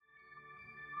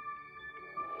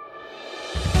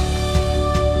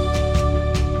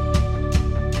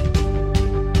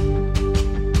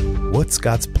what's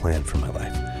God's plan for my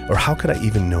life? Or how could I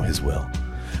even know his will?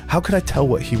 How could I tell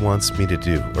what he wants me to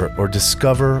do or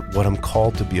discover what I'm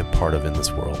called to be a part of in this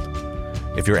world?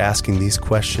 If you're asking these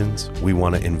questions, we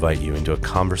want to invite you into a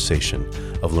conversation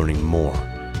of learning more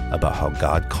about how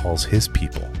God calls his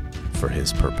people for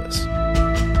his purpose.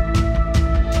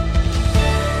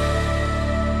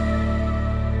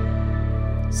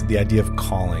 So the idea of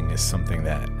calling is something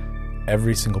that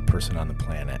every single person on the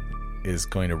planet is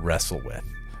going to wrestle with.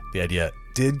 The idea,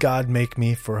 did God make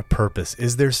me for a purpose?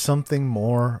 Is there something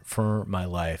more for my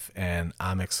life? And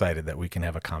I'm excited that we can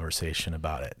have a conversation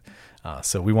about it.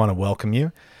 So we want to welcome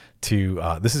you to,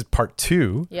 this is part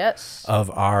 2 of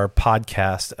our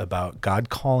podcast about God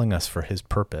calling us for his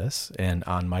purpose. And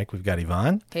on mic, we've got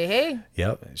Yvonne. Hey.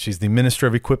 Yep. She's the Minister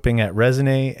of Equipping at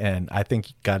Resonate. And I think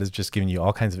God has just given you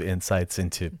all kinds of insights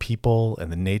into people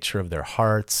and the nature of their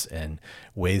hearts and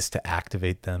ways to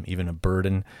activate them, even a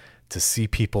burden to see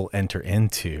people enter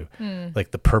into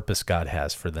like the purpose God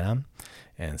has for them.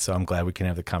 And so I'm glad we can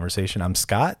have the conversation. I'm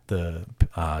Scott, the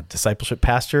discipleship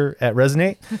pastor at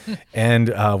Resonate. And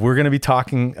we're going to be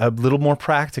talking a little more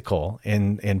practical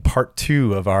in part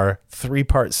 2 of our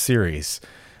 3-part series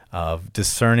of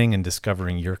discerning and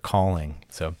discovering your calling.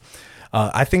 So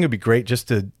I think it'd be great just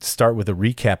to start with a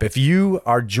recap. If you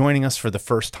are joining us for the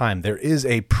first time, there is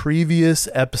a previous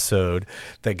episode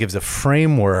that gives a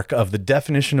framework of the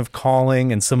definition of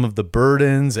calling and some of the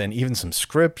burdens and even some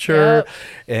scripture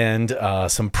and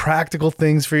some practical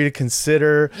things for you to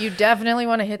consider. You definitely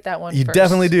want to hit that one You first.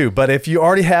 definitely do. But if you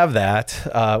already have that,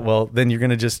 well, then you're going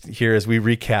to just hear as we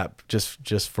recap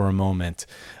just for a moment.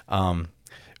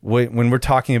 When we're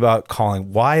talking about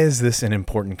calling, why is this an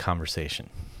important conversation?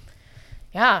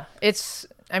 Yeah,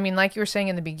 like you were saying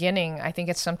in the beginning, I think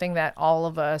it's something that all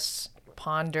of us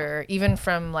ponder, even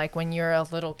from like when you're a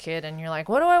little kid and you're like,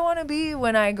 what do I want to be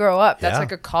when I grow up? That's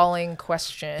like a calling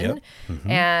question. Yep.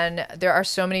 Mm-hmm. And there are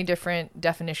so many different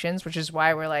definitions, which is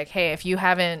why we're like, hey, if you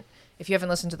haven't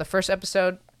listened to the first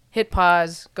episode, hit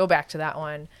pause, go back to that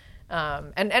one.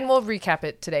 And we'll recap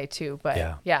it today too.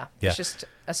 But it's just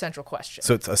a central question.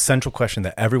 So it's a central question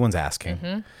that everyone's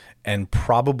asking and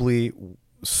probably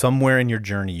somewhere in your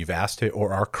journey you've asked it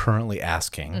or are currently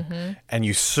asking, and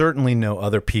you certainly know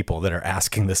other people that are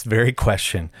asking this very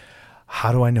question.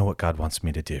 How do I know what God wants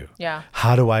me to do? Yeah.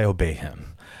 How do I obey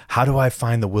him? How do I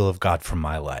find the will of God for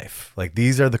my life? Like,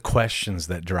 these are the questions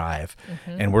that drive,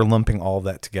 and we're lumping all of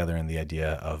that together in the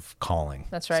idea of calling.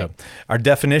 That's right. So our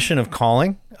definition of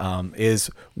calling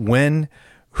is when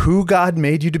who God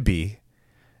made you to be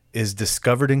is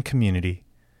discovered in community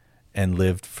and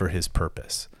lived for his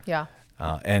purpose. Yeah.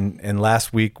 And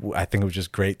last week, I think it was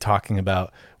just great talking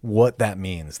about what that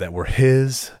means, that we're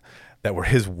his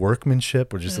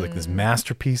workmanship. We're just like this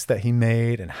masterpiece that he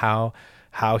made, and how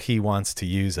he wants to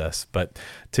use us. But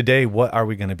today, what are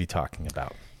we going to be talking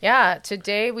about? Yeah,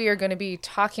 today we are going to be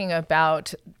talking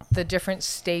about the different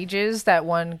stages that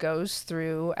one goes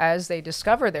through as they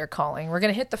discover their calling. We're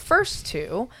going to hit the first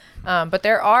 2, but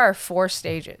there are 4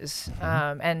 stages,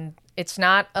 and it's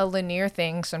not a linear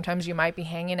thing. Sometimes you might be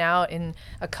hanging out in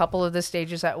a couple of the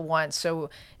stages at once. So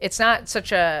it's not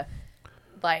such a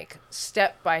like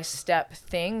step-by-step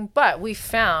thing, but we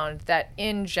found that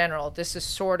in general, this is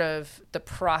sort of the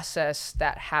process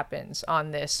that happens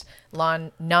on this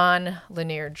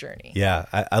non-linear journey. Yeah,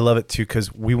 I love it too,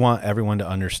 because we want everyone to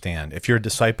understand. If you're a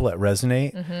disciple at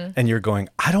Resonate and you're going,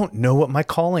 I don't know what my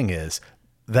calling is,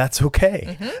 that's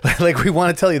okay. Like, we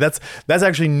want to tell you that's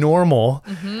actually normal.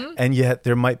 And yet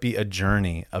there might be a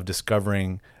journey of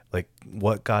discovering like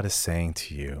what God is saying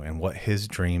to you and what his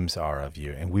dreams are of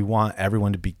you. And we want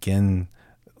everyone to begin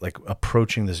like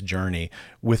approaching this journey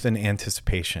with an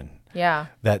anticipation. Yeah.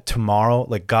 That tomorrow,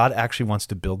 like, God actually wants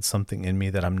to build something in me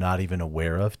that I'm not even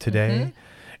aware of today.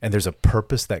 And there's a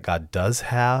purpose that God does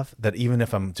have, that even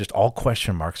if I'm just all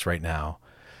question marks right now,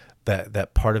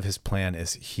 that part of his plan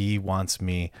is he wants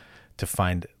me to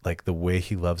find like the way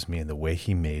he loves me and the way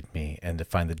he made me, and to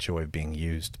find the joy of being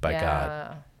used by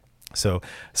God. So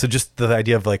just the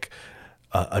idea of like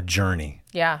a journey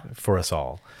for us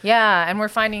all. Yeah. And we're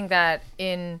finding that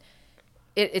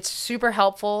it's super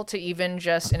helpful to even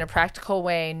just in a practical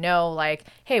way know like,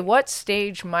 hey, what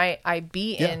stage might I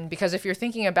be in? Because if you're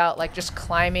thinking about like just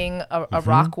climbing a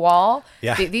rock wall,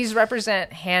 these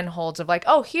represent handholds of like,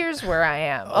 oh, here's where I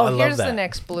am. Oh, here's the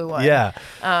next blue one.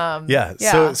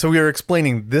 So we were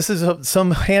explaining, this is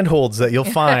some handholds that you'll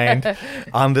find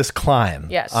on this climb.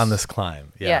 Yes.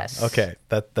 Okay.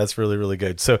 That's really, really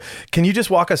good. So can you just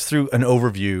walk us through an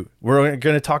overview? We're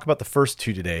going to talk about the first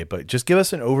 2 today, but just give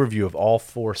us an overview of all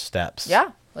 4 steps.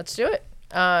 Yeah, let's do it.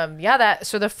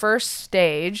 So the first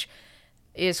stage,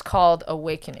 is called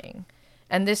awakening.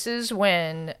 And this is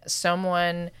when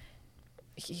someone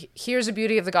hears the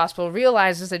beauty of the gospel,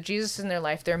 realizes that Jesus is in their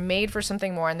life, they're made for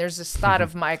something more, and there's this thought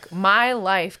of my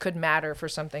life could matter for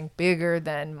something bigger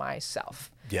than myself.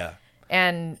 Yeah.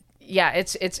 And yeah,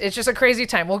 it's just a crazy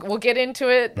time. We'll get into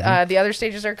it. The other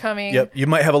stages are coming. Yep. You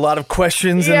might have a lot of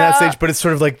questions in that stage, but it's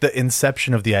sort of like the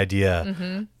inception of the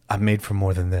idea. I'm made for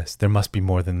more than this. There must be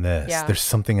more than this. Yeah. There's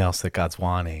something else that God's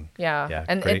wanting. Yeah.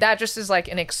 And great. that just is like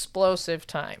an explosive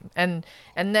time. And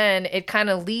then it kind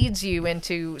of leads you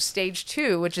into stage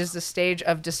 2, which is the stage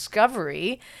of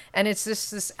discovery. And it's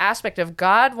this aspect of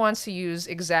God wants to use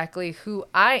exactly who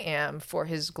I am for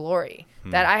his glory.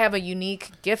 That I have a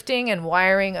unique gifting and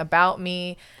wiring about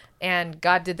me, and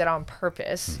God did that on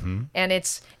purpose. And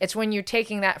it's when you're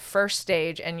taking that first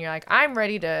stage and you're like, I'm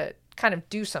ready to kind of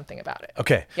do something about it.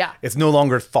 Okay. Yeah. It's no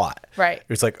longer thought. Right.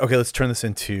 It's like, okay, let's turn this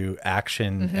into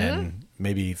action and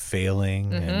maybe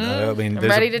failing. And I mean, I'm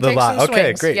ready to take some swings.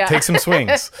 Okay, great. Yeah. Take some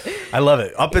swings. I love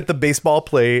it. Up at the baseball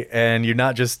plate, and you're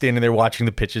not just standing there watching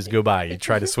the pitches go by. You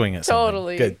try to swing at something.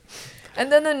 Totally. Good.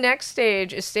 And then the next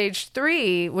stage is stage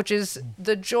 3, which is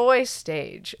the joy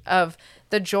stage of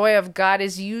the joy of God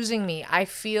is using me. I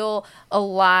feel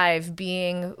alive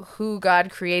being who God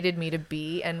created me to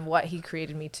be and what he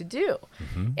created me to do.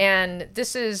 And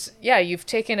this is, you've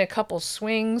taken a couple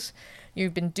swings,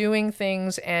 you've been doing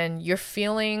things, and you're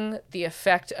feeling the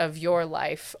effect of your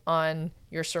life on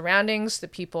your surroundings, the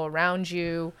people around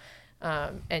you.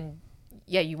 And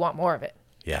you want more of it.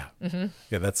 Yeah.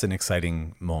 Yeah, that's an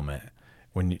exciting moment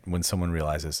when someone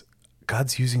realizes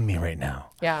God's using me right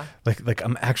now. Yeah. Like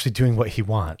I'm actually doing what he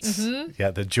wants.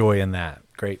 Yeah, the joy in that.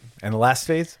 Great. And the last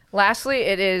phase? Lastly,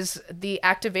 it is the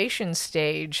activation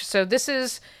stage. So this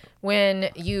is when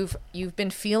you've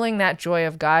been feeling that joy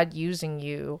of God using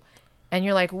you, and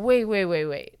you're like,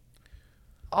 wait.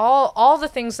 All the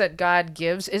things that God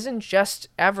gives isn't just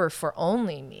ever for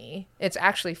only me. It's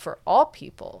actually for all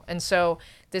people. And so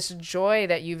this joy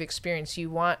that you've experienced, you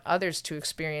want others to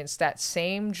experience that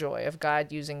same joy of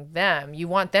God using them. You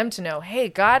want them to know, hey,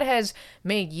 God has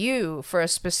made you for a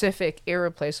specific,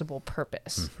 irreplaceable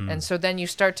purpose. And so then you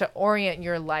start to orient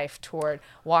your life toward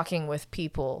walking with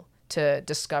people to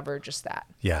discover just that.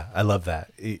 Yeah, I love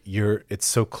that. It's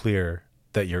so clear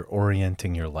that you're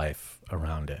orienting your life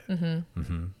around it.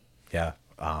 Yeah.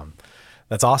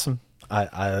 That's awesome.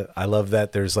 I love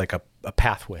that there's like a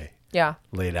pathway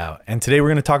laid out. And today we're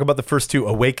going to talk about the first two,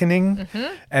 awakening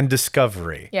and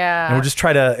discovery. Yeah. And we'll just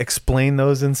try to explain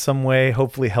those in some way,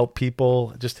 hopefully help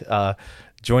people just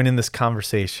join in this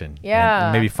conversation. Yeah.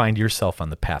 And maybe find yourself on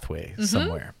the pathway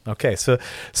somewhere. Okay. So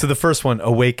the first one,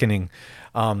 awakening.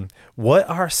 What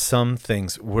are some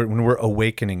things when we're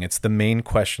awakening? It's the main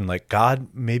question, like God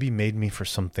maybe made me for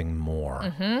something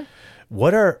more.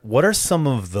 What are some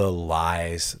of the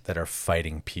lies that are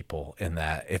fighting people in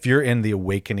that? If you're in the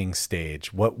awakening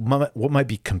stage, what might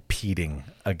be competing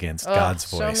against God's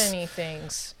voice? So many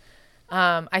things.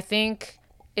 I think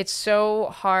it's so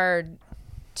hard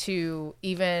to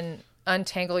even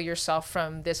untangle yourself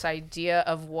from this idea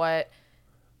of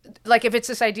like if it's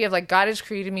this idea of like God has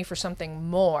created me for something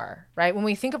more, right? When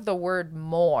we think of the word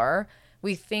more,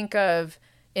 we think of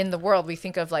in the world, we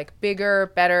think of like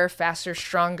bigger, better, faster,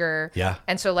 stronger. Yeah.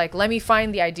 And so like, let me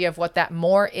find the idea of what that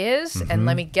more is and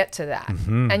let me get to that.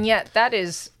 And yet that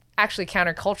is actually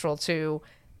countercultural to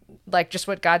like just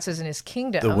what God says in his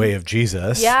kingdom. The way of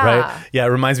Jesus, Yeah. right? Yeah, it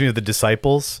reminds me of the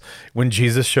disciples when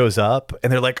Jesus shows up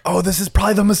and they're like, oh, this is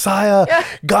probably the Messiah. Yeah.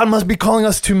 God must be calling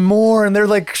us to more. And they're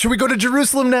like, should we go to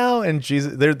Jerusalem now? And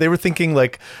Jesus, they were thinking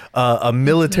like a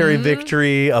military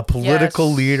victory, a political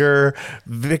leader,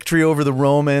 victory over the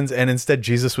Romans. And instead,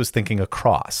 Jesus was thinking a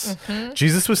cross.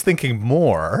 Jesus was thinking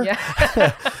more.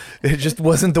 Yeah. It just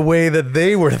wasn't the way that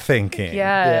they were thinking.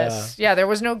 Yes. Yeah, there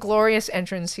was no glorious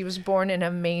entrance. He was born in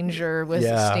a manger with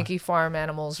stinky farm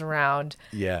animals around.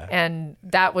 Yeah. And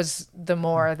that was the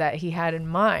more that he had in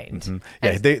mind.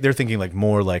 Yeah, they're thinking like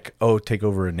more like, oh, take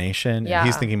over a nation. Yeah. And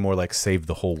he's thinking more like save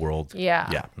the whole world. Yeah.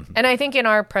 Yeah. And I think in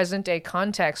our present day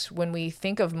context, when we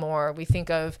think of more, we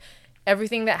think of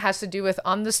everything that has to do with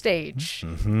on the stage,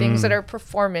 things that are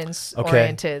performance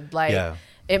oriented. Like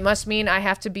it must mean I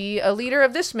have to be a leader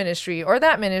of this ministry or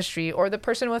that ministry, or the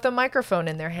person with a microphone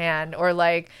in their hand, or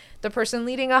like the person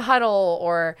leading a huddle,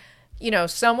 or, you know,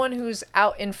 someone who's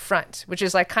out in front, which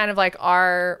is like kind of like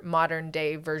our modern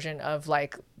day version of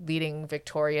like leading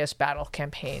victorious battle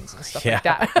campaigns and stuff like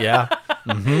that. Yeah.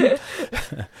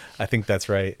 I think that's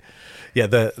right. Yeah.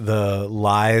 The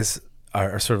lies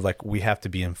are sort of like, we have to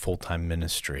be in full-time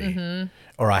ministry,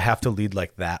 or I have to lead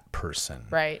like that person.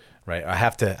 Right. Right. I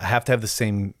have to have the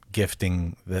same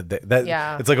gifting that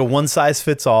Yeah. it's like a one size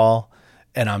fits all,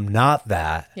 and I'm not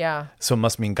that. Yeah. So it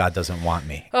must mean God doesn't want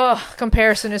me. Oh,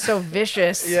 comparison is so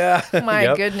vicious. Yeah. My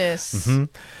Yep. goodness.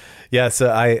 Yeah.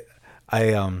 So I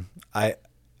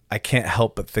can't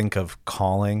help but think of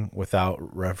calling without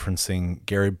referencing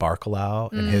Gary Barkalow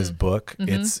and his book.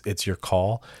 It's Your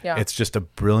Call. Yeah. It's just a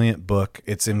brilliant book.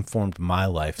 It's informed my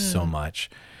life so much.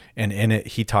 And in it,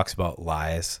 he talks about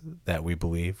lies that we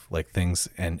believe, like things.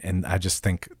 And I just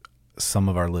think some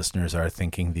of our listeners are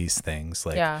thinking these things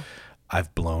like, Yeah.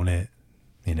 I've blown it,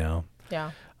 you know?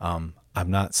 Yeah. I'm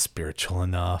not spiritual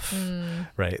enough,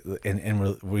 right? And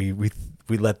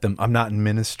we let them. I'm not in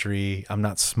ministry. I'm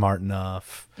not smart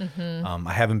enough.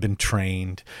 I haven't been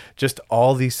trained. Just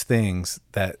all these things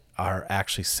that are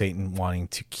actually Satan wanting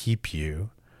to keep you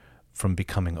from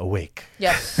becoming awake.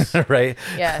 Yes. Right?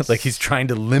 Yes. Like he's trying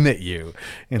to limit you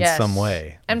in some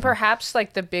way. And perhaps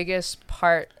like the biggest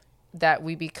part that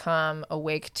we become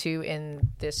awake to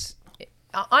in this,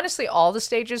 honestly, all the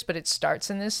stages, but it starts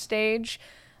in this stage,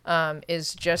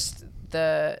 is just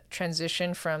the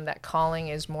transition from that calling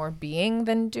is more being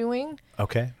than doing.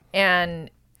 Okay. And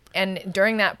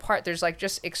during that part, there's like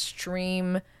just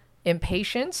extreme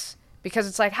impatience, because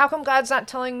it's like, how come God's not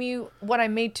telling me what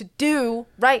I'm made to do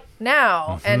right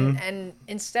now? And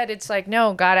instead it's like,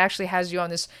 no, God actually has you on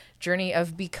this journey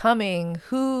of becoming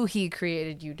who he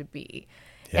created you to be.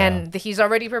 Yeah. And he's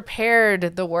already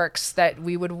prepared the works that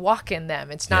we would walk in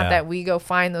them. It's not that we go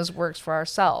find those works for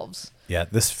ourselves. Yeah,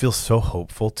 this feels so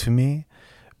hopeful to me,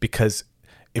 because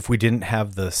if we didn't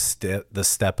have the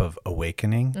step of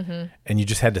awakening and you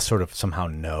just had to sort of somehow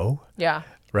know, Yeah.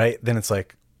 right? Then it's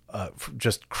like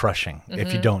just crushing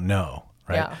if you don't know,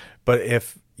 right? Yeah. But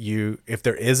if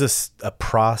there is a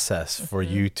process for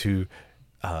you to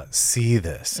see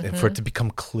this and for it to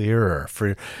become clearer,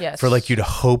 for like you to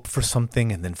hope for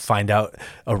something and then find out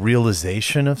a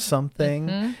realization of something,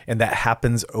 and that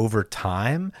happens over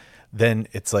time, then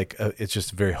it's like it's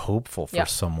just very hopeful for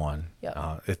someone.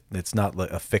 It's not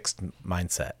like a fixed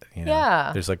mindset, you know.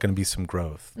 Yeah. There's like going to be some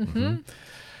growth.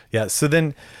 Yeah. So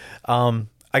then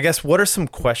I guess, what are some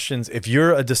questions if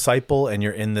you're a disciple and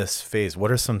you're in this phase?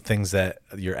 What are some things that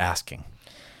you're asking?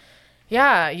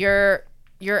 Yeah, you're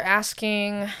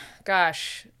asking,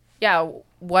 gosh,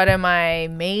 what am I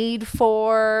made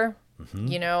for?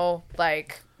 You know,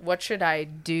 like, what should I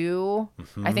do?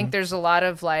 I think there's a lot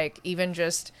of like, even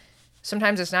just,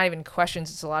 sometimes it's not even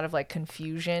questions, it's a lot of like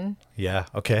confusion. Yeah.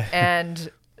 Okay.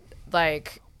 And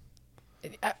like,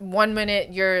 one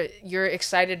minute you're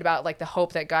excited about like the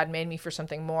hope that God made me for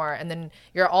something more, and then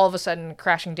you're all of a sudden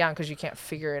crashing down because you can't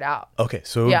figure it out. Okay,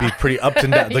 so it would be pretty up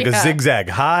and down, like a zigzag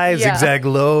high, zigzag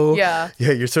low. Yeah,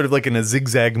 you're sort of like in a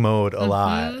zigzag mode a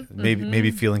lot.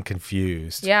 Maybe feeling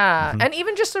confused. Yeah, and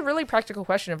even just a really practical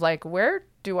question of like, where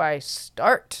do I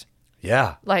start?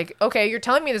 Yeah. Like, okay, you're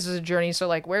telling me this is a journey, so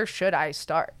like, where should I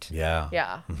start? Yeah.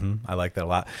 Yeah. I like that a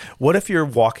lot. What if you're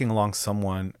walking along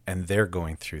someone and they're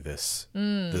going through this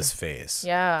phase?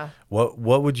 Yeah. What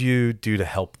would you do to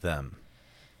help them?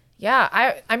 Yeah,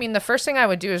 I mean, the first thing I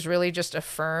would do is really just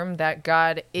affirm that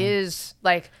God is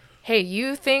like, hey,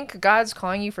 you think God's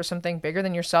calling you for something bigger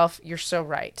than yourself? You're so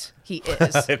right. He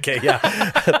is. Okay, yeah,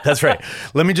 that's right.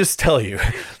 Let me just tell you,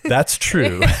 that's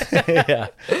true.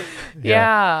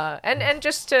 Yeah. And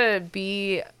just to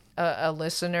be a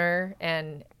listener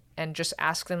and just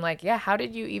ask them like, yeah, how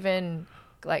did you even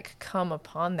like come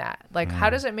upon that? Like,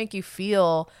 how does it make you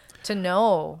feel to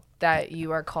know that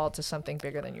you are called to something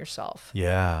bigger than yourself?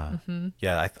 Yeah.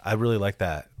 Yeah. I really like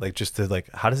that. Like, just to like,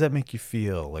 how does that make you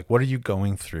feel? Like, what are you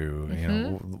going through? You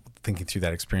know, thinking through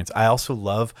that experience. I also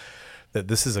love that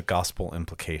this is a gospel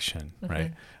implication,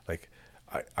 right? Like,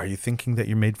 are you thinking that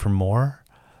you're made for more?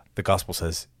 The gospel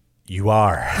says you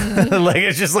are. Like,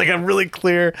 it's just like a really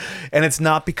clear, and it's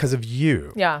not because of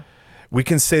you. Yeah. We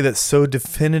can say that so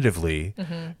definitively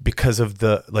because of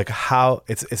the, like, how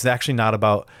it's actually not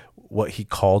about what he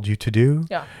called you to do.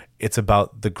 Yeah. It's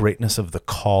about the greatness of the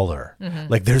caller.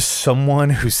 Like, there's someone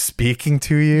who's speaking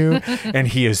to you and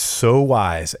he is so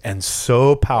wise and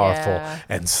so powerful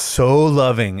and so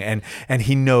loving, and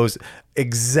he knows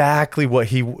exactly what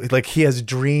he has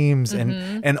dreams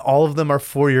and all of them are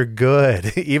for your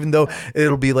good, even though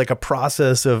it'll be like a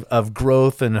process of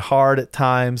growth and hard at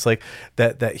times, like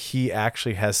that he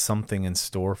actually has something in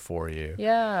store for you.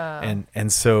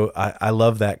 And so I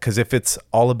love that, because if it's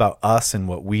all about us and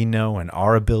what we know and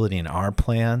our ability and our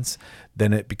plans,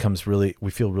 then it becomes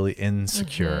we feel really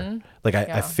insecure. Like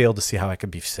I fail to see how I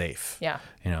could be safe.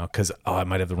 You know, because I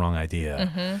might have the wrong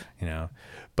idea. You know,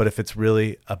 but if it's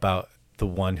really about the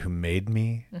one who made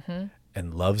me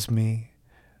and loves me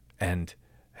and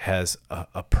has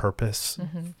a purpose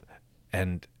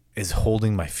and is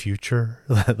holding my future,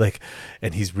 like,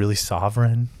 and he's really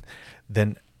sovereign,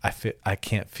 then I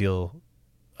can't feel,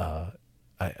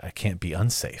 I can't be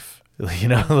unsafe, you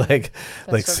know,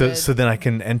 so then I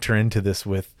can enter into this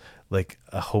with like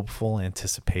a hopeful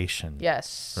anticipation.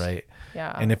 Yes. Right.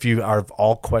 Yeah. And if you are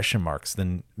all question marks,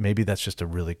 then maybe that's just a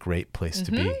really great place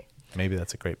to be. Maybe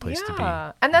that's a great place to be.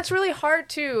 And that's really hard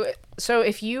too. So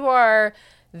if you are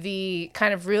the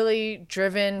kind of really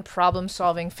driven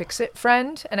problem-solving fix-it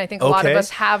friend, and I think a lot of us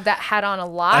have that hat on a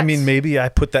lot. I mean, maybe I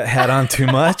put that hat on too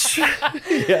much.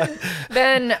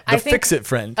 Then I think fix-it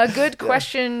friend. A good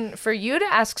question for you to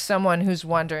ask someone who's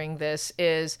wondering this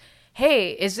is,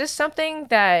 hey, is this something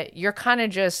that you're kind of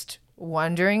just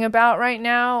wondering about right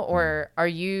now, or are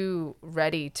you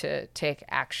ready to take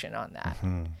action on that?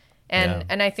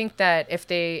 And I think that if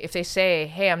they say,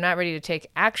 hey, I'm not ready to take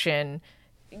action,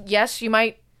 yes, you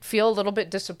might feel a little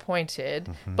bit disappointed,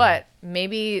 but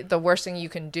maybe the worst thing you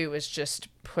can do is just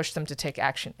push them to take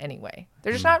action anyway.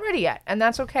 They're just not ready yet, and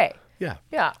that's okay.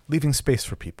 Yeah. Leaving space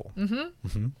for people.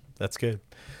 That's good.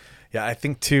 Yeah, I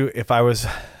think too, if I was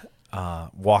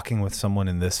walking with someone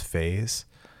in this phase,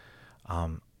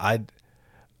 I'd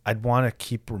want to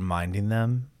keep reminding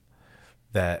them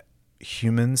that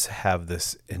humans have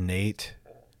this innate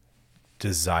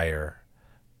desire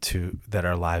that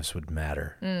our lives would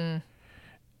matter.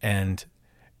 And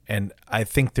I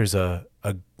think there's a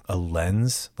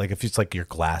lens, like if it's like your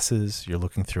glasses, you're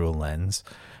looking through a lens.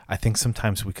 I think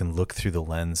sometimes we can look through the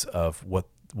lens of what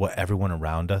everyone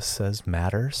around us says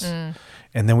matters.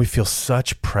 And then we feel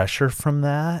such pressure from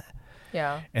that.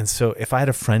 Yeah. And so if I had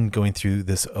a friend going through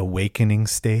this awakening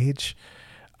stage,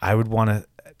 I would want to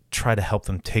try to help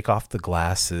them take off the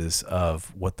glasses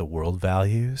of what the world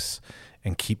values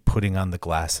and keep putting on the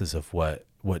glasses of what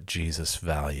Jesus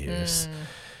values.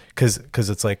 Because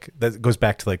it's like, that goes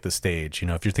back to like the stage, you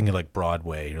know, if you're thinking like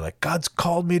Broadway, you're like, God's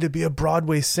called me to be a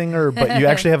Broadway singer, but you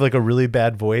actually have like a really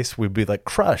bad voice, we'd be like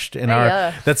crushed in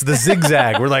that's the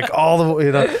zigzag. We're like all the way,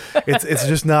 you know, it's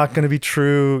just not going to be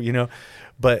true, you know,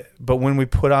 but when we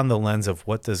put on the lens of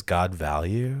what does God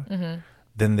value,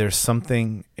 then there's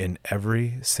something in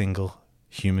every single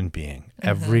human being,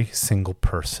 every single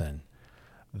person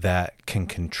that can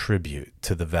contribute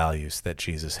to the values that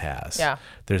Jesus has. Yeah.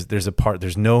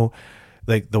 There's no,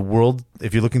 like the world,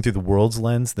 if you're looking through the world's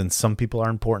lens, then some people are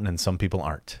important and some people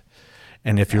aren't.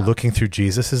 And if you're looking through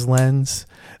Jesus's lens,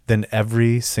 then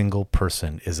every single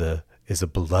person is a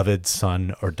beloved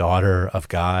son or daughter of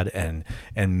God and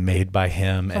made by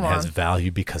him and has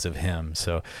value because of him.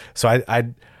 So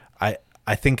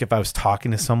I think if I was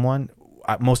talking to someone,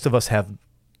 most of us have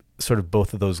sort of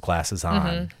both of those glasses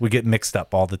on. We get mixed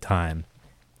up all the time.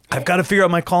 I've got to figure out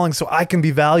my calling so I can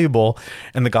be valuable.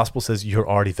 And the gospel says you're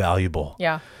already valuable.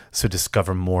 Yeah. So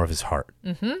discover more of his heart.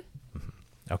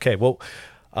 Okay. Well,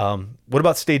 what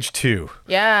about stage 2?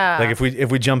 Yeah. Like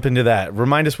if we jump into that,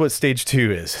 remind us what stage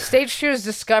 2 is. Stage 2 is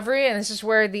discovery. And this is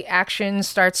where the action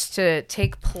starts to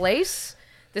take place.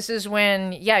 This is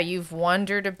when, you've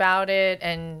wondered about it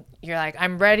and you're like,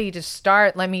 I'm ready to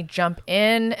start. Let me jump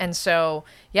in. And so,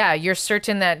 you're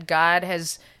certain that God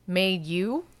has made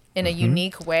you in a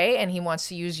unique way and he wants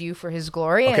to use you for his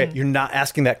glory. Okay, and you're not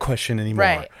asking that question anymore.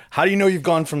 Right. How do you know you've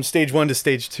gone from stage 1 to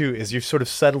stage 2 is you've sort of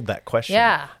settled that question.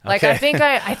 Yeah. Like, okay.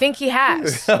 I think he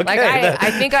has. Okay, like, I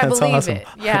think I believe awesome. it.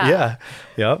 Yeah.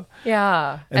 Yep.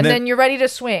 Yeah. And then you're ready to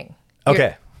swing.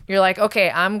 Okay. You're like, okay,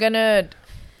 I'm going to...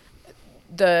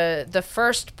 The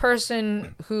first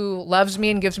person who loves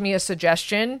me and gives me a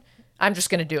suggestion, I'm just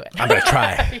going to do it. I'm going to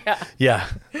try. Yeah.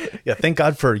 Thank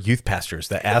God for youth pastors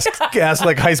that ask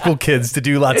like high school kids to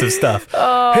do lots of stuff.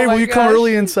 Hey, will you come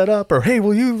early and set up? Or hey,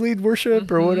 will you lead worship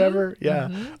or whatever? Yeah.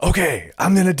 Okay,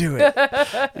 I'm going to do it.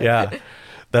 Yeah.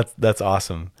 That's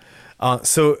awesome.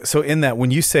 So in that,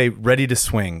 when you say ready to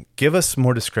swing, give us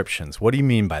more descriptions. What do you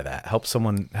mean by that? Help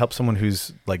someone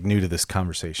who's like new to this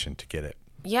conversation to get it.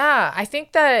 Yeah, I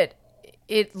think that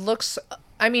it looks,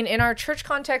 in our church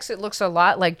context, it looks a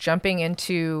lot like jumping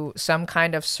into some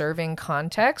kind of serving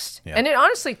context. Yeah. And it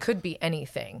honestly could be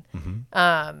anything.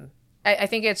 I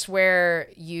think it's where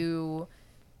you're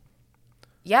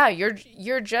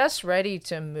just ready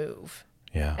to move.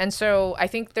 Yeah. And so I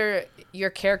think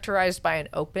you're characterized by an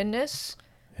openness,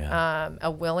 a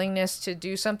willingness to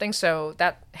do something. So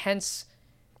that hence...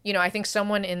 I think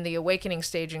someone in the awakening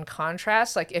stage, in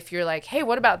contrast, like if you're like, hey,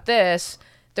 what about this?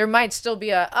 There might still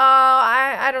be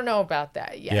I don't know about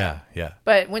that yet. Yeah.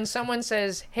 But when someone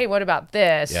says, hey, what about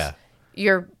this?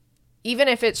 You're, even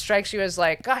if it strikes you as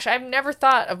like, gosh, I've never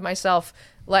thought of myself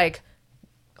like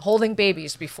holding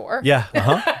babies before. Yeah.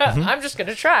 I'm just going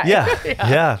to try.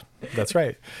 Yeah. That's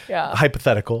right. Yeah.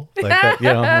 Hypothetical. Like that,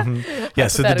 Yeah.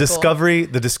 So the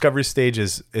Hypothetical. discovery stage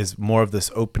is more of this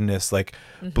openness, like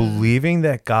believing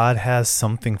that God has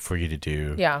something for you to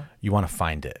do. Yeah. You want to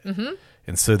find it.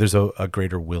 And so there's a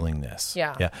greater willingness.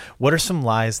 Yeah. What are some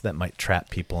lies that might trap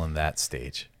people in that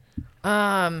stage?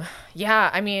 Yeah,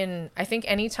 I mean, I think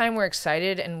anytime we're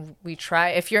excited and we try,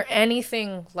 if you're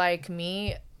anything like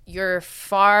me, you're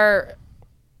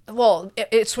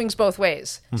it swings both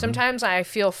ways. Sometimes I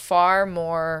feel far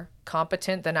more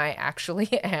competent than I actually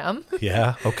am.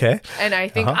 Yeah. Okay. And I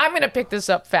think I'm going to pick this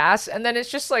up fast. And then it's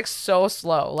just like so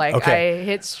slow. Like Okay. I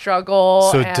hit struggle.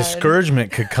 So and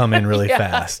discouragement could come in really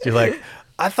fast. You're like,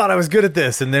 I thought I was good at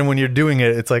this. And then when you're doing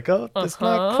it, it's like, oh, it's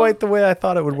not quite the way I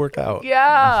thought it would work out.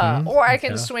 Yeah. Or I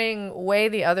can swing way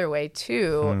the other way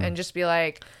too and just be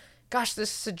like, gosh,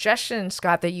 this suggestion,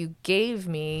 Scott, that you gave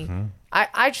me,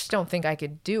 I just don't think I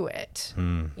could do it.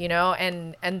 You know,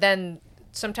 and then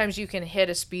sometimes you can hit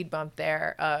a speed bump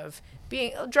there of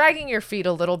dragging your feet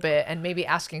a little bit and maybe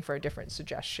asking for a different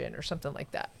suggestion or something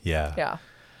like that. Yeah.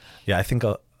 I think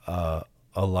a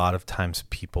lot of times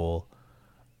people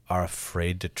are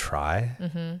afraid to try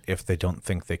if they don't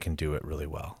think they can do it really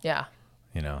well. Yeah.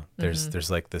 You know,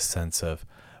 there's like this sense of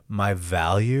my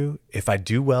value. If I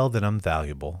do well, then I'm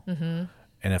valuable. And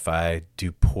if I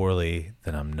do poorly,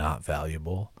 then I'm not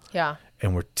valuable. Yeah.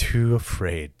 And we're too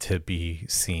afraid to be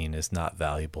seen as not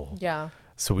valuable. Yeah.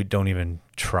 So we don't even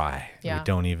try. Yeah. We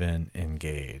don't even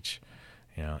engage.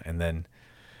 You know, and then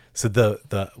so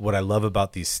the what I love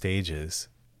about these stages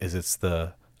is it's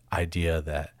the idea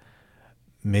that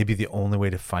maybe the only way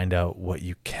to find out what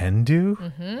you can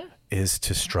do is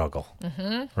to struggle,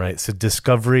 right? So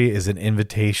discovery is an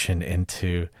invitation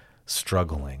into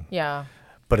struggling. Yeah.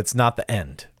 But it's not the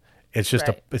end. It's just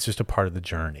Right. it's just a part of the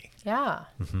journey. Yeah.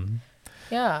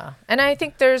 Yeah. And I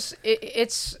think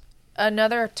it's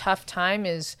another tough time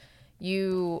is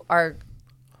you are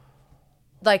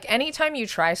like anytime you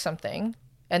try something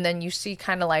and then you see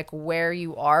kind of like where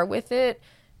you are with it,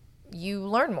 you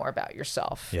learn more about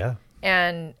yourself. Yeah.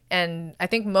 And I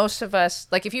think most of us,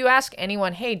 like if you ask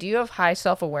anyone, hey, do you have high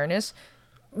self-awareness?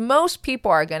 Most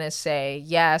people are going to say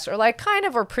yes, or like kind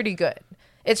of, or pretty good.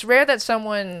 It's rare that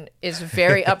someone is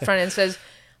very upfront and says,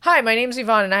 hi, my name's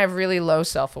Yvonne and I have really low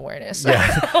self-awareness.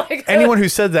 Yeah. Like, Anyone who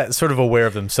said that is sort of aware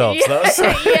of themselves, though. So.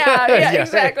 yeah,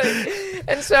 exactly.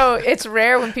 And so it's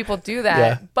rare when people do that.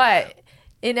 Yeah. But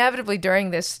inevitably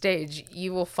during this stage,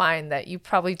 you will find that you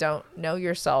probably don't know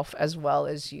yourself as well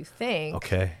as you think.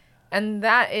 Okay. And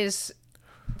that's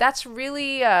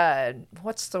really,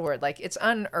 what's the word? Like it's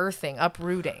unearthing,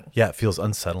 uprooting. Yeah, it feels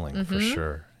unsettling for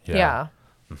sure. Yeah.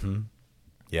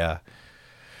 Yeah.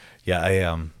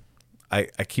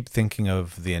 I keep thinking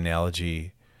of the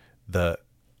analogy,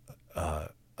 a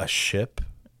ship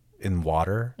in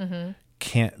water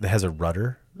that has a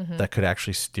rudder that could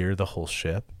actually steer the whole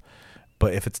ship.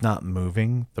 But if it's not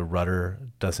moving, the rudder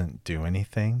doesn't do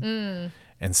anything.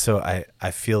 And so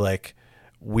I feel like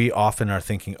we often are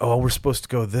thinking, oh, we're supposed to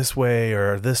go this way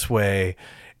or this way.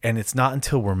 And it's not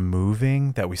until we're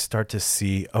moving that we start to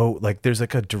see, oh, like there's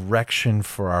like a direction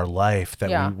for our life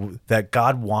that that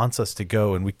God wants us to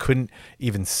go. And we couldn't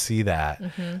even see that.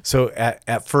 So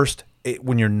at first,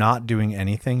 when you're not doing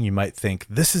anything, you might think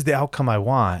this is the outcome I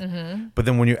want. But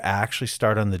then when you actually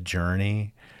start on the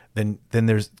journey, then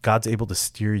God's able to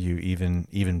steer you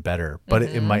even better. But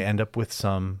it might end up with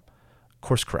some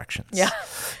course corrections. Yeah.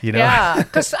 You know? Yeah.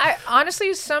 Because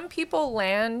honestly, some people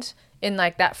land in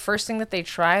like that first thing that they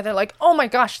try. They're like, oh my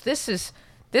gosh, this is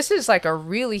like a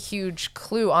really huge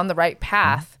clue on the right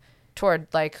path toward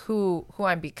like who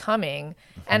I'm becoming.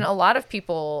 And a lot of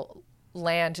people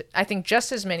land, I think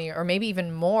just as many or maybe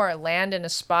even more land in a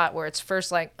spot where it's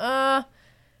first like,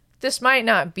 this might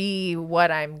not be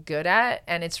what I'm good at.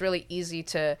 And it's really easy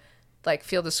to like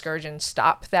feel discouraged and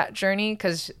stop that journey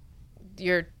because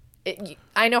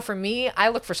I know for me, I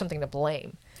look for something to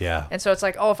blame. Yeah. And so it's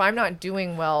like, oh, if I'm not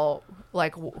doing well,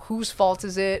 like whose fault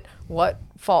is it? What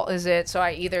fault is it? So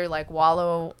I either like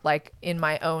wallow like in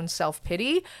my own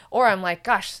self-pity or I'm like,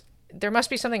 gosh, there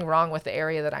must be something wrong with the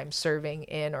area that I'm serving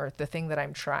in or the thing that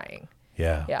I'm trying.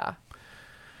 Yeah. Yeah.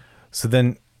 So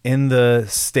then in the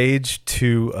stage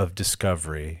 2 of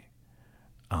discovery,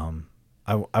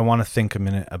 I want to think a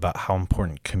minute about how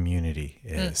important community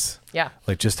is. Yeah.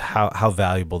 Like just how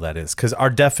valuable that is. Because our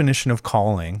definition of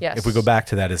calling, Yes. if we go back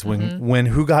to that, is when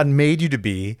who God made you to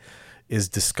be is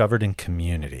discovered in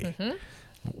community.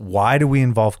 Why do we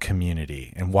involve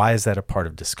community? And why is that a part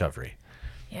of discovery?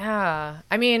 Yeah.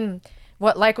 I mean,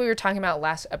 like we were talking about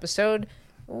last episode,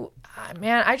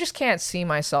 Man, I just can't see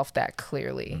myself that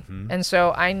clearly. And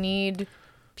so I need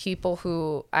people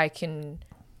who I can,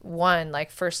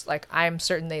 first, I'm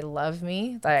certain they love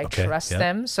me, that I trust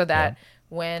them, so that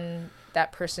when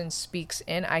that person speaks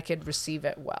in, I could receive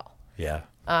it well. Yeah.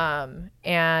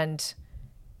 And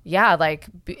yeah,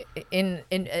 in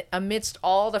amidst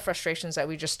all the frustrations that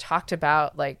we just talked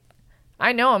about,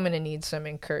 I know I'm going to need some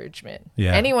encouragement.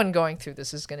 Yeah. Anyone going through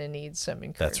this is going to need some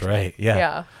encouragement. That's right. Yeah.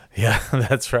 Yeah. Yeah,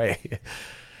 that's right.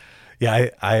 Yeah,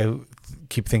 I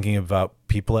keep thinking about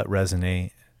people at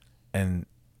Resonate, and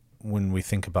when we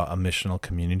think about a missional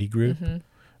community group,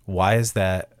 why is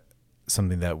that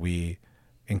something that we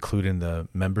include in the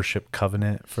membership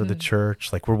covenant for the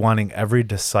church? We're wanting every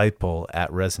disciple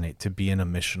at Resonate to be in a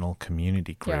missional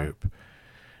community group. Yeah.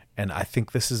 And I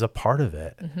think this is a part of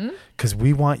it, because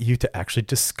we want you to actually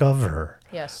discover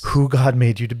who God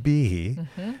made you to be.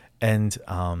 And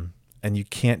you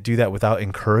can't do that without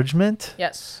encouragement.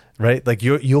 Yes. Right?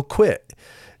 You'll quit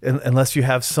unless you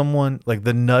have someone,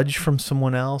 the nudge from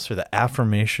someone else or the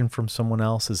affirmation from someone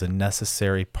else is a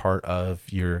necessary part of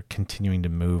your continuing to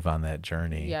move on that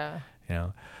journey. Yeah.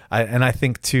 I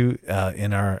think too,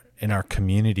 in our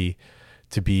community,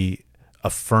 to be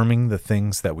affirming the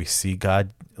things that we see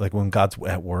God, when God's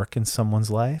at work in someone's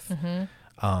life.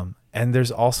 And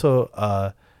there's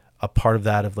also a part of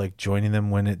that of joining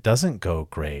them when it doesn't go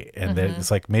great. And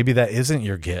it's maybe that isn't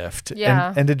your gift.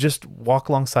 Yeah. And to just walk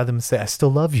alongside them and say, I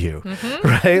still love you.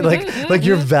 Right?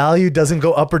 Your value doesn't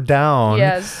go up or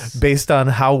down based on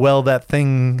how well that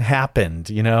thing happened,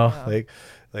 Yeah.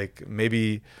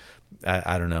 Maybe,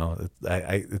 I don't know.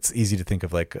 It's easy to think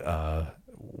of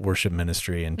worship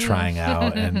ministry and trying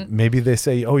out, and maybe they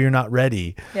say, oh, you're not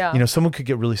ready. Yeah. Someone could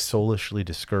get really soulishly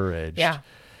discouraged. Yeah.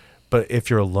 But if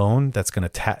you're alone, that's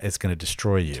it's gonna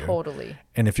destroy you. Totally.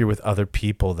 And if you're with other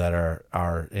people that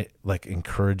are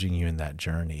encouraging you in that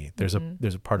journey, there's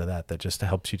a part of that just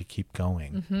helps you to keep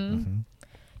going.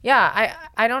 Yeah,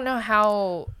 I don't know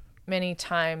how many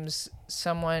times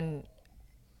someone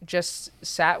just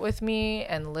sat with me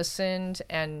and listened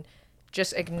and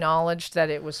just acknowledged that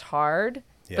it was hard.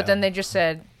 Yeah. But then they just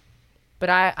said, but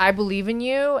I believe in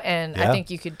you, and I think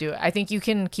you could do it. I think you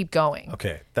can keep going.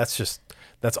 Okay.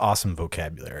 That's awesome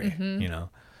vocabulary,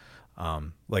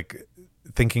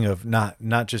 thinking of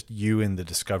not just you in the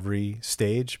discovery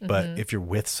stage, but if you're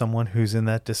with someone who's in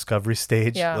that discovery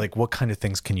stage, what kind of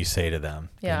things can you say to them?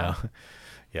 Yeah.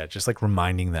 Yeah. Just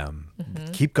reminding them,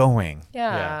 keep going.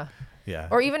 Yeah. Yeah.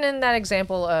 Or even in that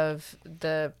example of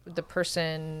the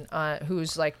person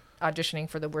who's auditioning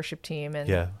for the worship team,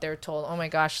 and they're told, oh my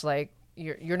gosh,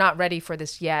 you're not ready for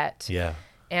this yet. Yeah.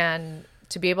 And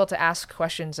to be able to ask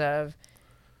questions of,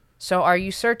 so are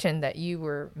you certain that you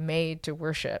were made to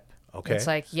worship? Okay. It's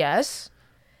yes.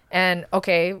 And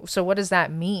okay, so what does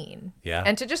that mean? Yeah.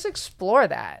 And to just explore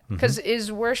that. Because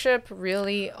is worship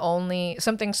really only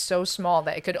something so small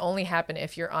that it could only happen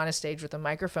if you're on a stage with a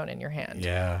microphone in your hand?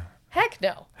 Yeah. Heck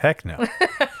no.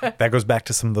 That goes back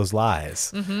to some of those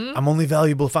lies. I'm only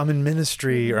valuable if I'm in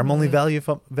ministry, or I'm only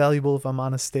valuable if I'm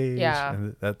on a stage. Yeah.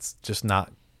 And that's just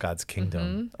not God's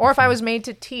kingdom. Or if I was made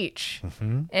to teach,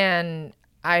 and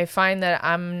I find that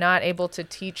I'm not able to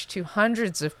teach to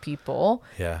hundreds of people.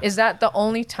 Yeah. Is that the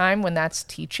only time when that's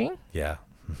teaching? Yeah.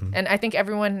 And I think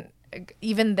everyone,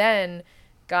 even then,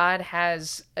 God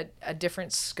has a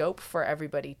different scope for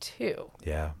everybody too.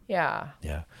 Yeah. Yeah.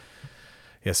 Yeah.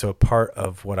 Yeah. So a part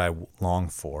of what I long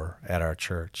for at our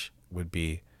church would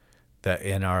be that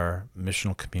in our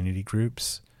missional community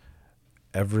groups,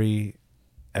 every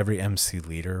MC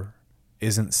leader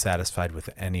isn't satisfied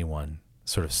with anyone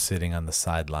sort of sitting on the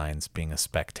sidelines being a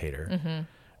spectator,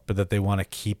 but that they want to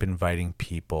keep inviting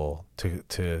people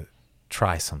to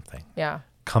try something. Yeah.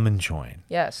 Come and join.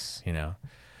 Yes.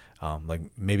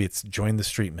 Maybe it's join the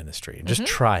street ministry and just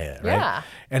try it, right? Yeah.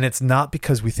 And it's not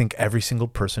because we think every single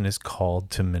person is called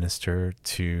to minister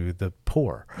to the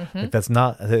poor. That's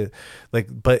not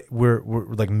but we're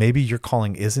maybe your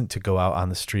calling isn't to go out on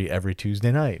the street every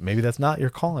Tuesday night. Maybe that's not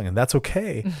your calling, and that's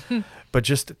okay. But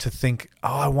just to think,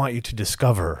 oh, I want you to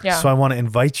discover. Yeah. So I want to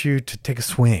invite you to take a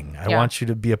swing. I want you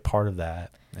to be a part of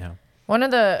that. Yeah. One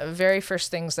of the very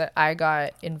first things that I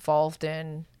got involved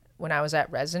in when I was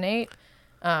at Resonate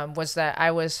was that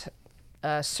I was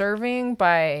serving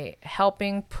by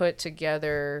helping put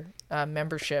together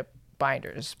membership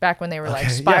binders back when they were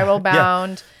spiral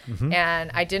bound.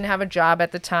 And I didn't have a job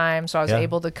at the time, so I was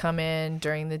able to come in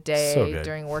during the day,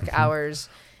 during work hours.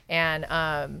 And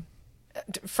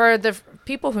for the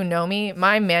people who know me,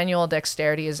 my manual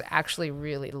dexterity is actually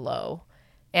really low.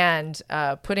 And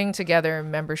putting together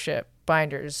membership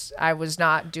binders. I was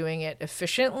not doing it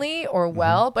efficiently or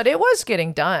well, but it was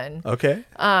getting done. Okay.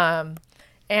 And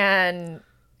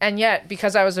yet,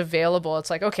 because I was available, it's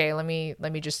like, okay, let me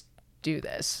just do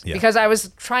this. Yeah. Because I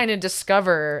was trying to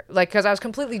discover, like, because I was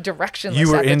completely directionless.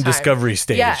 You were at the in time. discovery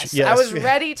stage. Yes. I was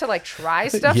ready to like try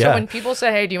stuff. Yeah. So when people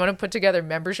say, hey, do you want to put together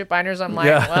membership binders? I'm like,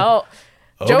 Yeah. well,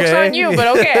 joke's on you, but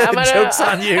okay. I'm gonna, Joke's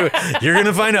on you. You're going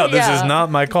to find out this is Yeah. not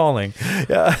my calling.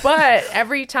 Yeah. But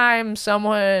every time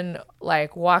someone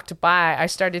like walked by, I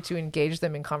started to engage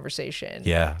them in conversation.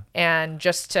 Yeah. And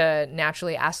just to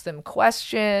naturally ask them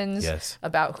questions Yes.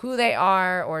 about who they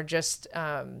are, or just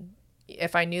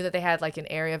if I knew that they had like an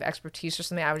area of expertise or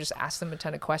something, I would just ask them a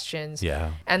ton of questions.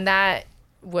 Yeah. And that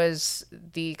was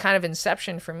the kind of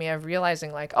inception for me of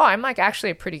realizing like, oh, I'm like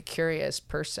actually a pretty curious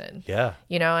person. Yeah.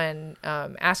 You know, and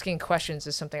asking questions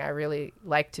is something I really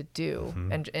like to do,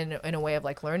 and in a way of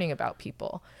like learning about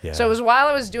people. Yeah. So it was while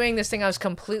I was doing this thing I was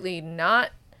completely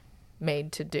not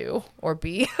made to do or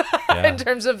be in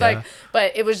terms of like,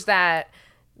 but it was that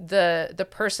the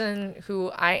person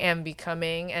who I am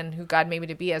becoming and who God made me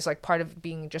to be as like part of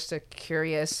being just a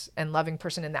curious and loving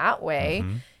person in that way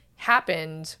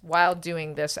happened while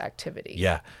doing this activity.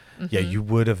 Yeah. Yeah, you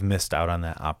would have missed out on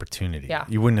that opportunity. Yeah.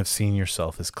 You wouldn't have seen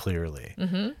yourself as clearly.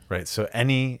 Right. So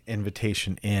any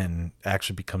invitation in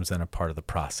actually becomes then a part of the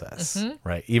process.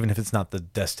 Right. Even if it's not the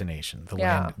destination,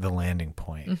 the landing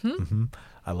point.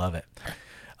 I love it.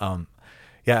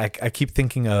 I keep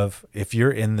thinking of, if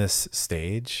you're in this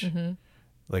stage,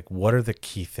 like, what are the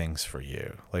key things for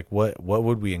you? Like, what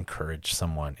would we encourage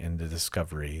someone in the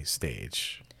discovery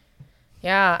stage?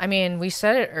 Yeah, I mean, we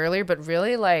said it earlier, but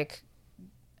really, like,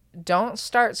 don't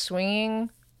start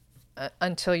swinging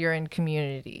until you're in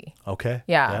community. Okay.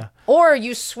 Yeah. Or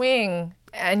you swing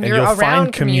and you're you'll around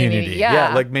find community.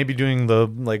 Yeah. Like maybe doing the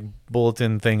like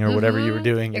bulletin thing or whatever you were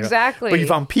doing. Exactly. But you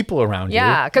found people around you.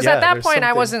 Yeah, because at that there's point I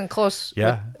something- wasn't close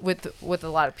Yeah. with a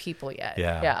lot of people yet.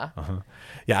 Yeah.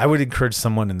 Yeah, I would encourage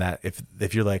someone in that,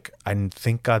 if you're like, I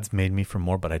think God's made me for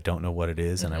more, but I don't know what it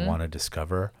is and I want to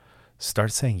discover,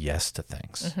 start saying yes to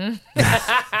things.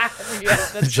 Yeah,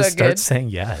 that's Just so start good. saying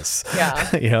yes.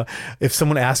 Yeah. You know, if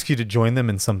someone asks you to join them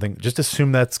in something, just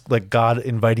assume that's like God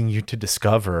inviting you to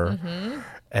discover.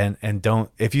 And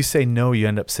don't, if you say no, you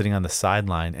end up sitting on the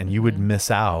sideline and you would miss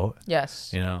out.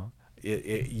 Yes. You know,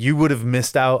 you would have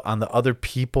missed out on the other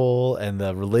people and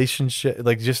the relationship,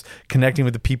 like just connecting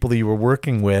with the people that you were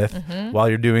working with while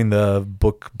you're doing the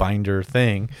book binder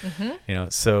thing. You know,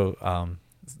 so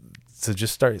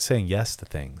just start saying yes to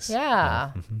things.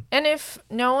 Yeah. And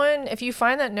if you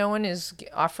find that no one is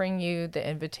offering you the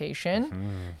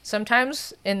invitation,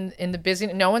 sometimes in the busy,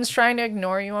 no one's trying to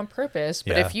ignore you on purpose.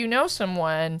 But if you know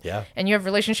someone and you have a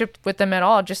relationship with them at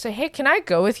all, just say, hey, can I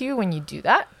go with you when you do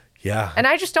that? Yeah. And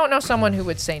I just don't know someone who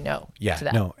would say no to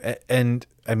that. No. And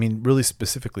I mean, really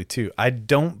specifically too, I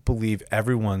don't believe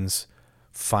everyone's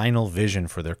final vision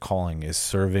for their calling is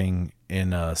serving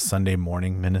in a Sunday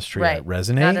morning ministry at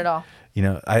Resonate. Not at all. You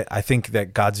know, I think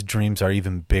that God's dreams are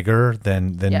even bigger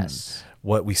than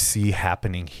what we see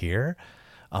happening here.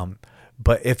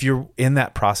 But if you're in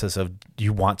that process of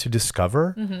you want to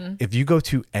discover, if you go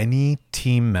to any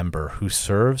team member who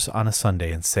serves on a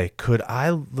Sunday and say, could I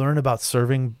learn about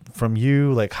serving from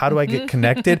you? Like, how do I get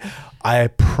connected? I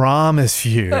promise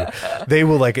you, they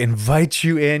will like invite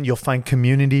you in. You'll find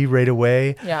community right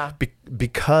away. Yeah.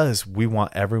 Because we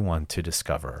want everyone to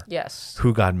discover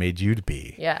who God made you to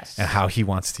be. Yes. And how he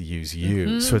wants to use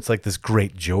you. So it's like this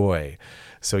great joy.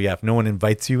 So yeah, if no one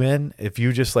invites you in, if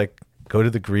you just like go to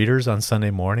the greeters on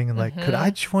Sunday morning and like, could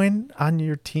I join on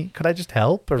your team? Could I just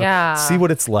help or see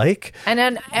what it's like? And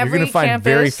then every you're going to find campus,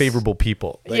 very favorable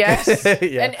people. Like, yes.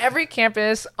 And every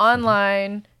campus,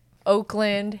 online,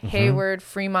 Oakland, Hayward,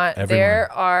 Fremont, there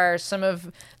are some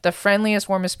of the friendliest,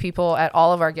 warmest people at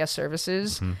all of our guest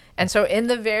services. And so in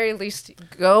the very least,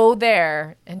 go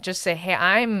there and just say, hey,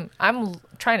 I'm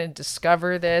trying to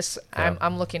discover this.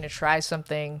 I'm looking to try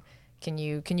something. Can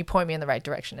you point me in the right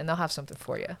direction? And they'll have something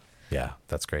for you. Yeah,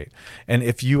 that's great. And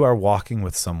if you are walking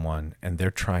with someone and they're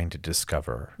trying to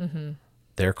discover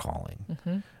their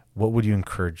calling, what would you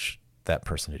encourage that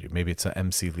person to do? Maybe it's an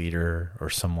MC leader or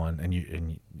someone,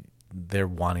 and they're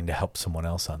wanting to help someone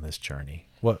else on this journey.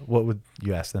 What would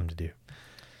you ask them to do?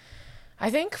 I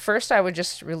think first I would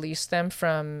just release them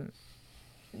from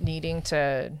needing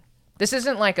to. This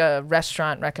isn't like a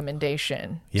restaurant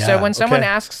recommendation. Yeah, so when someone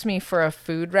asks me for a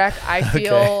food rec, I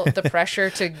feel the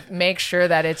pressure to make sure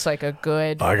that it's like a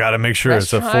good I got to make sure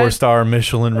it's a restaurant. 4-star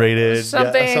Michelin rated.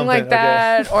 Something like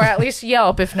that, or at least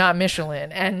Yelp, if not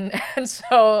Michelin. And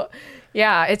so,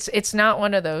 yeah, it's not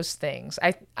one of those things.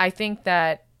 I think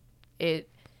that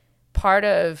part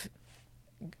of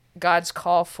God's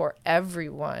call for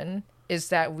everyone is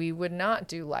that we would not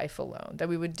do life alone, that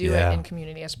we would do it in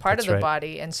community as part of the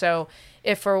body. And so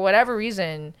if for whatever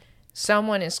reason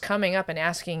someone is coming up and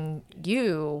asking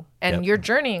you and you're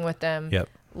journeying with them,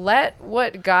 let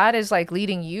what God is like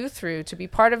leading you through to be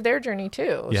part of their journey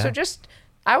too. So just,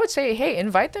 I would say, hey,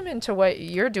 invite them into what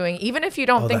you're doing, even if you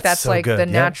don't think that's so like the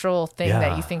natural thing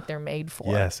that you think they're made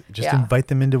for. Yes. Just invite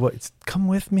them into come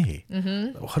with me.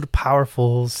 What a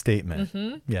powerful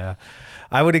statement. Yeah.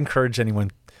 I would encourage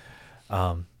anyone,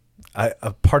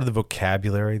 a part of the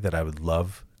vocabulary that I would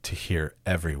love to hear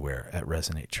everywhere at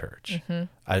Resonate Church.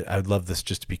 I would love this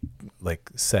just to be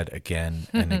like said again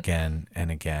and again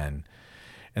and again.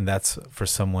 And that's for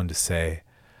someone to say,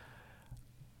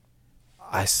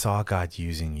 I saw God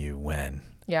using you when.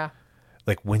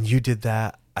 Like when you did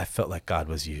that, I felt like God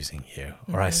was using you.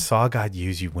 Or I saw God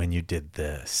use you when you did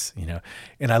this, you know.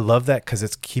 And I love that because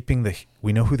it's keeping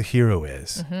we know who the hero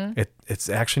is. It's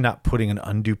actually not putting an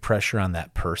undue pressure on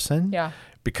that person.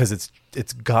 Because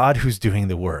it's God who's doing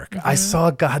the work. I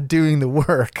saw God doing the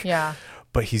work.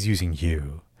 But he's using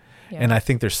you. And I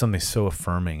think there's something so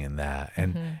affirming in that.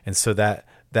 And so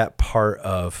that part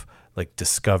of like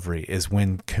discovery is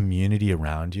when community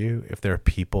around you, if there are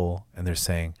people and they're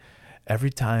saying, every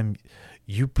time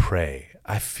you pray,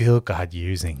 I feel God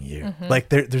using you. Like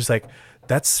there's like,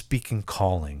 that's speaking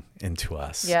calling into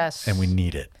us. And we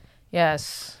need it.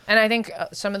 And I think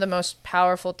some of the most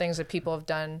powerful things that people have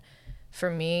done for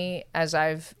me as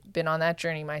I've been on that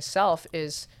journey myself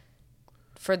is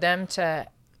for them to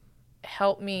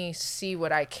help me see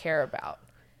what I care about.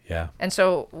 And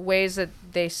so ways that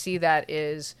they see that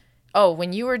is, oh,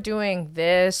 when you were doing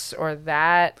this or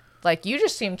that, like you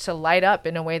just seem to light up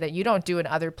in a way that you don't do in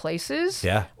other places.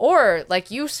 Or like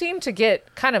you seem to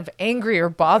get kind of angry or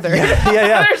bothered.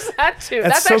 There's that too.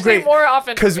 That's so actually great, more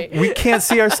often because we can't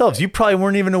see ourselves. You probably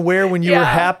weren't even aware when you were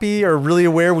happy or really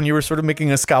aware when you were sort of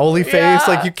making a scowly face.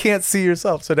 Like you can't see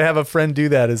yourself. So to have a friend do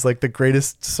that is like the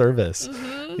greatest service.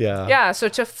 So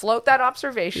to float that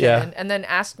observation and then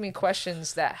ask me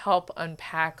questions that help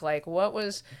unpack like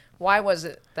why was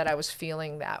it that I was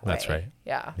feeling that way? That's right.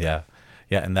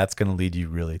 Yeah, and that's going to lead you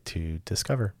really to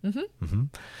discover.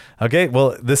 Okay,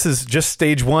 well, this is just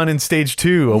stage 1 and stage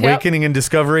 2, awakening and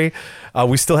discovery.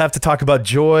 We still have to talk about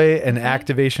joy and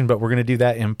activation, but we're going to do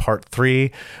that in part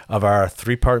 3 of our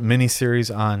 3-part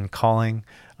mini-series on calling,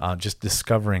 just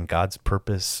discovering God's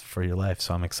purpose for your life.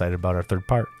 So I'm excited about our 3rd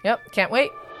part. Can't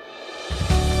wait.